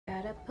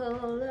Gotta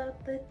pull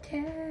up the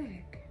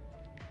tag.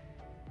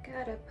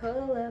 Gotta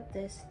pull up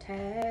this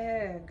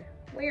tag.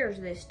 Where's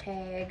this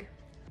tag?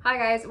 Hi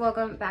guys,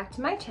 welcome back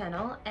to my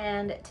channel,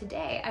 and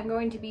today I'm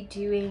going to be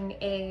doing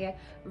a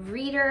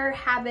reader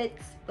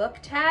habits book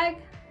tag.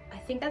 I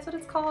think that's what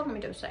it's called. Let me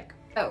double check.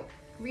 Oh,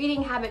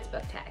 reading habits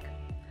book tag.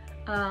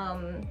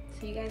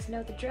 So you guys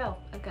know the drill.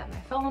 I've got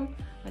my phone.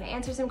 I'm gonna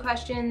answer some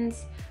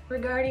questions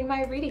regarding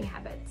my reading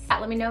habits.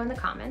 Let me know in the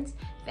comments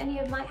if any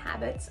of my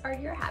habits are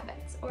your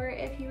habits or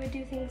if you would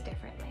do things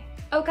differently.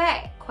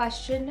 Okay,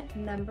 question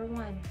number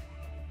 1.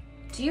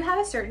 Do you have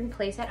a certain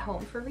place at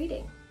home for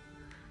reading?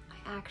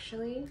 I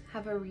actually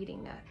have a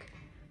reading nook.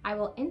 I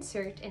will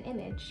insert an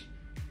image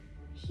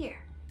here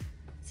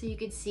so you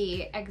could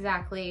see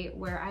exactly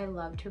where I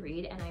love to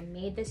read, and I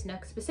made this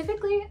nook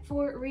specifically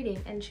for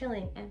reading and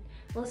chilling and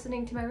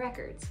listening to my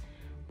records.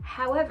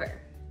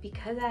 However,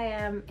 because I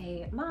am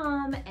a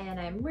mom and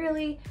I'm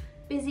really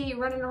busy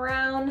running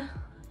around,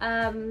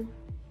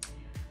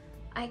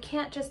 I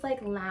can't just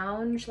like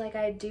lounge like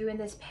I do in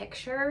this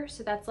picture.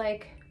 So that's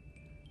like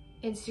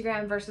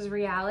Instagram versus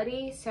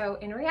reality. So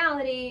in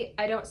reality,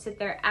 I don't sit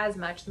there as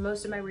much.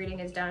 Most of my reading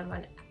is done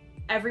when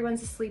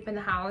everyone's asleep in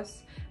the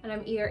house and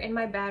I'm either in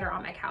my bed or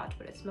on my couch,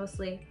 but it's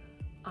mostly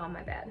on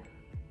my bed.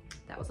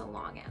 That was a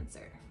long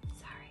answer,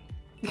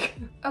 sorry.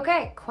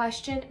 Okay,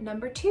 question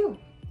number 2.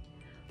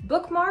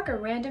 Bookmark a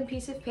random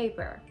piece of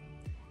paper.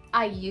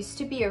 I used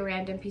to be a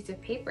random piece of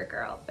paper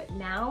girl, but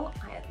now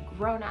I have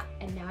grown up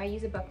and now I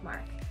use a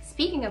bookmark.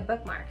 Speaking of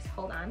bookmarks,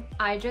 hold on.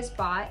 I just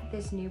bought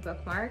this new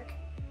bookmark.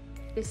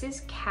 This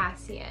is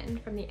Cassian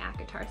from the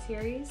Akatar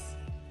series.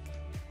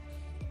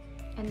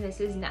 And this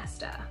is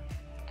Nesta.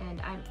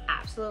 And I'm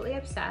absolutely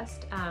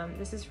obsessed.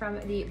 This is from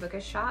the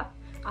Bookish shop.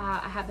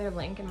 I have their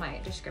link in my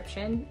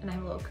description and I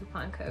have a little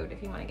coupon code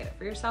if you want to get it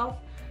for yourself.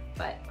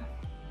 But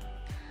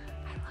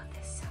I love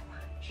this so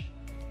much.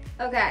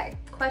 Okay,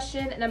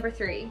 question number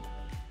 3.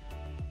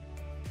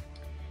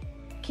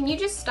 Can you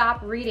just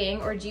stop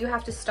reading, or do you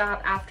have to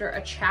stop after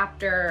a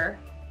chapter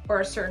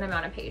or a certain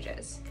amount of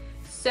pages?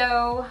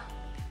 So,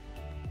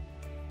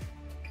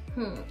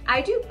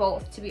 I do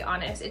both, to be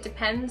honest. It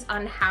depends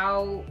on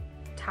how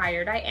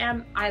tired I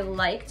am. I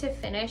like to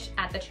finish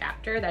at the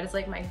chapter. That is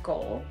like my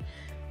goal.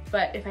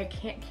 But if I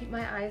can't keep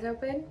my eyes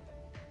open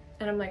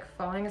and I'm like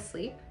falling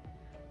asleep,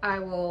 I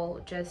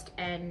will just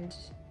end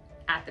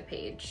at the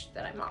page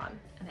that I'm on.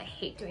 And I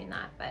hate doing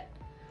that, but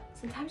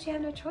sometimes you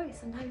have no choice.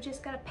 Sometimes you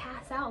just gotta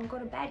pass out and go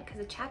to bed because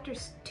the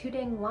chapter's too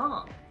dang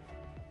long.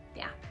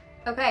 Yeah.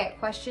 Okay,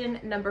 question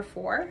number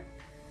 4.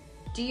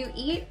 Do you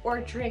eat or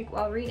drink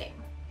while reading?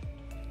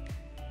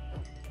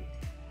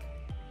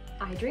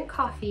 I drink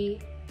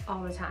coffee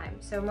all the time.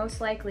 So most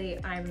likely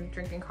I'm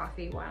drinking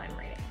coffee while I'm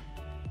reading.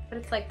 But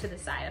it's like to the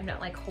side. I'm not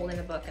like holding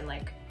the book and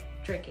like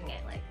drinking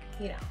it, like,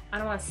 you know, I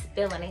don't want to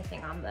spill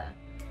anything on the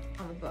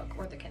book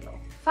or the Kindle.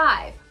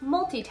 5,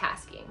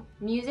 multitasking.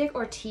 Music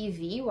or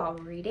TV while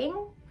reading?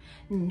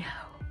 No.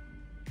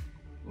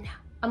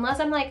 Unless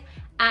I'm like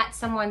at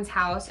someone's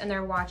house and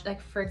they're watching,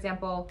 like for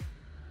example,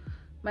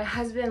 my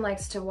husband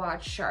likes to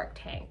watch Shark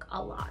Tank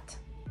a lot.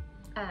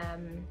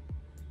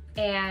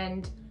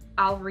 And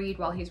I'll read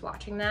while he's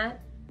watching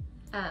that.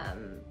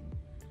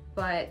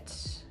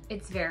 But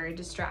it's very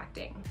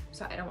distracting,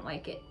 so I don't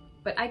like it.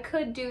 But I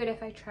could do it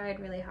if I tried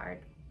really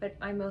hard, but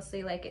I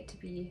mostly like it to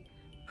be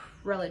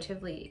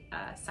relatively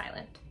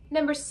silent.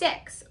 Number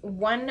 6,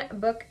 one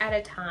book at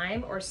a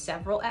time or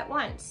several at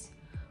once.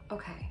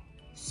 Okay,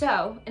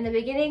 so in the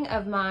beginning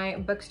of my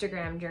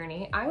Bookstagram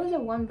journey, I was a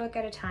one book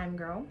at a time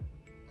girl.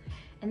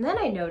 And then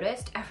I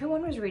noticed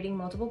everyone was reading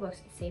multiple books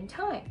at the same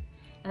time.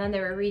 And then they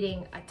were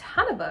reading a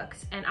ton of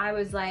books and I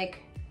was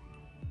like,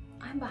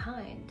 I'm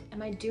behind.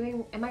 Am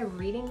I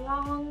reading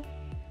wrong?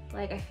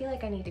 Like, I feel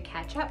like I need to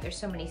catch up. There's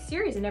so many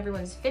series and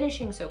everyone's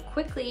finishing so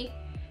quickly.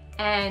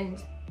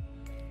 And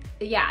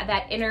yeah,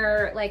 that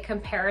inner like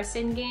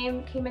comparison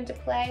game came into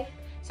play.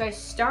 So I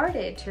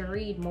started to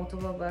read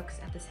multiple books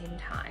at the same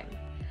time.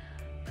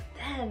 But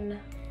then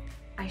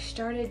I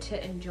started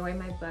to enjoy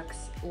my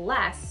books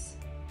less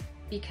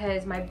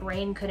because my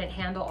brain couldn't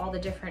handle all the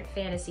different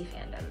fantasy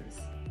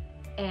fandoms.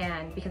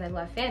 And because I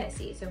love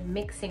fantasy, so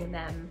mixing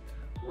them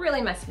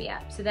really messed me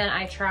up. So then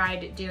I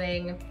tried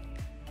doing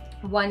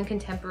one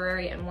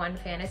contemporary and one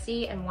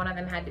fantasy, and one of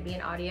them had to be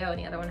an audio and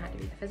the other one had to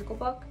be the physical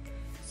book.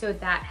 So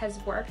that has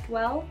worked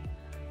well.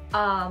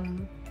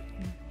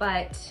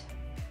 But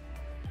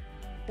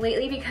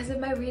lately, because of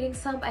my reading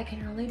slump, I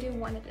can only do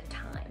one at a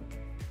time.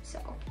 So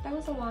that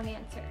was a long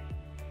answer.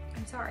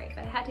 I'm sorry,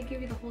 but I had to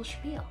give you the whole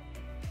spiel.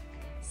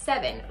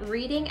 7,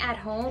 reading at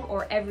home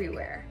or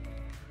everywhere.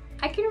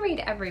 I can read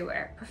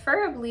everywhere,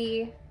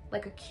 preferably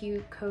like a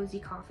cute, cozy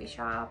coffee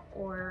shop,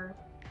 or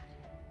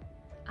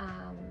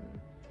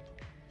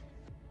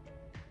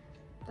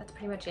that's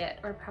pretty much it,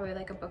 or probably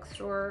like a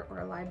bookstore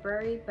or a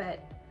library, but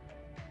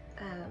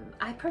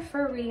I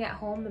prefer reading at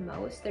home the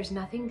most. There's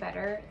nothing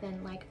better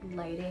than like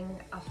lighting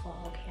a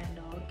fall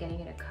candle,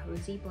 getting in a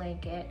cozy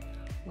blanket,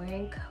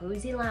 wearing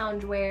cozy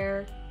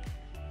loungewear,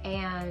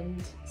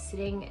 and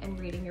sitting and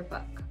reading your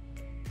book.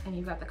 and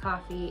you've got the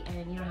coffee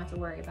and you don't have to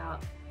worry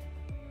about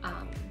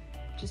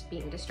just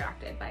being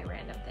distracted by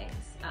random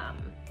things.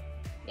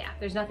 Yeah,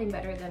 there's nothing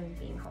better than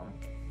being home.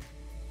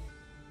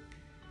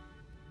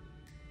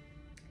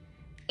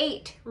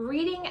 8,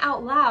 reading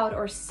out loud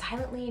or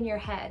silently in your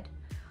head.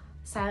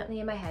 Silently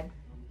in my head.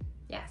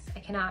 Yes, I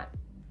cannot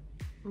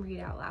read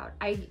out loud.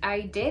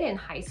 I did in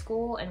high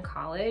school and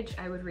college.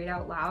 I would read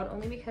out loud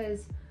only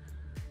because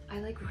I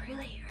like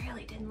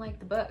really didn't like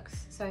the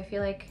books. So I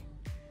feel like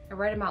I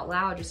read them out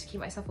loud just to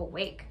keep myself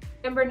awake.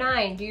 Number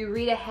 9, do you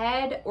read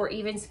ahead or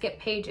even skip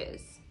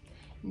pages?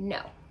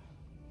 No.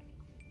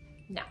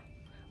 No.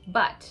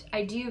 But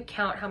I do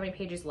count how many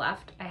pages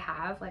left I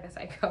have, like a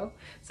psycho.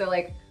 So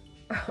like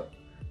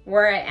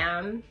where I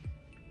am,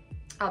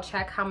 I'll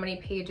check how many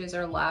pages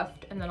are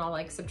left and then I'll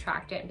like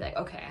subtract it and be like,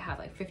 okay, I have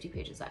like 50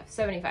 pages left,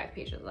 75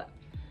 pages left.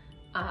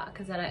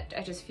 Cause then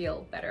I just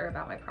feel better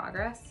about my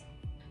progress.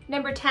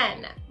 Number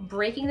 10,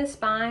 breaking the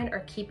spine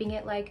or keeping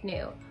it like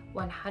new.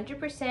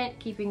 100%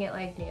 keeping it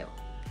like new.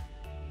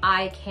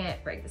 I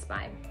can't break the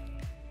spine.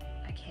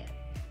 I can't.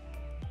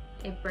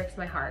 It breaks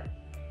my heart.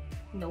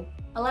 Nope.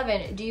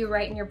 11, do you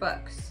write in your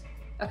books?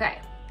 Okay.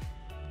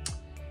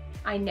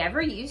 I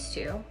never used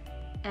to.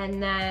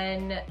 And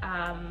then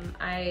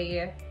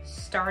I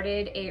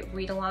started a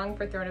read along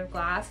for Throne of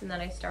Glass, and then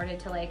I started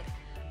to like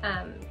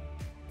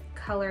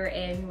color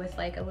in with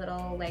like a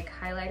little like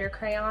highlighter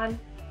crayon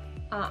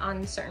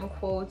on certain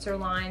quotes or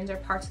lines or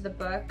parts of the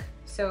book.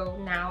 So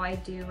now I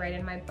do write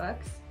in my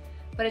books,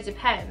 but it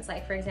depends.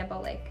 Like for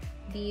example, like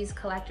these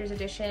collector's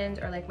editions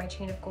or like my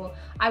Chain of Gold,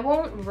 I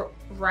won't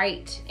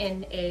write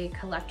in a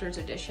collector's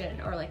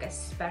edition or like a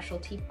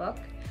specialty book.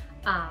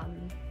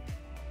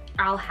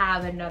 I'll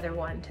have another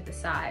one to the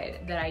side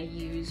that I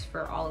use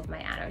for all of my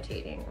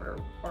annotating or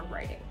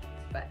writing,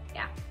 but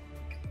yeah.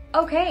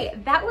 Okay,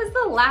 that was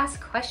the last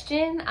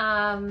question.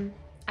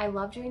 I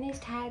love doing these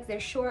tags. They're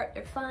short,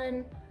 they're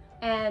fun,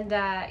 and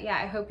yeah,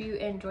 I hope you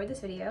enjoyed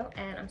this video,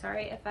 and I'm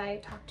sorry if I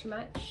talk too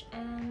much,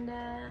 and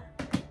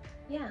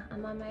yeah,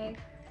 I'm on my,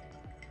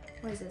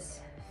 what is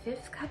this,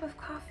 5th cup of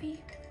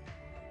coffee?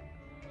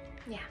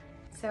 Yeah,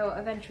 so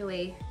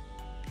eventually,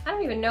 I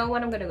don't even know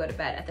when I'm gonna go to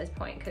bed at this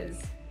point, because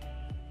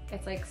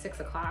it's like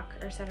 6 o'clock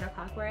or 7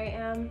 o'clock where I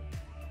am,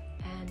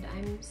 and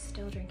I'm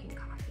still drinking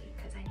coffee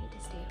because I need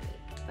to stay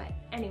awake. But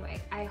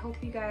anyway, I hope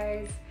you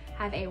guys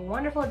have a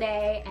wonderful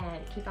day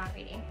and keep on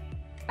reading.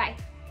 Bye.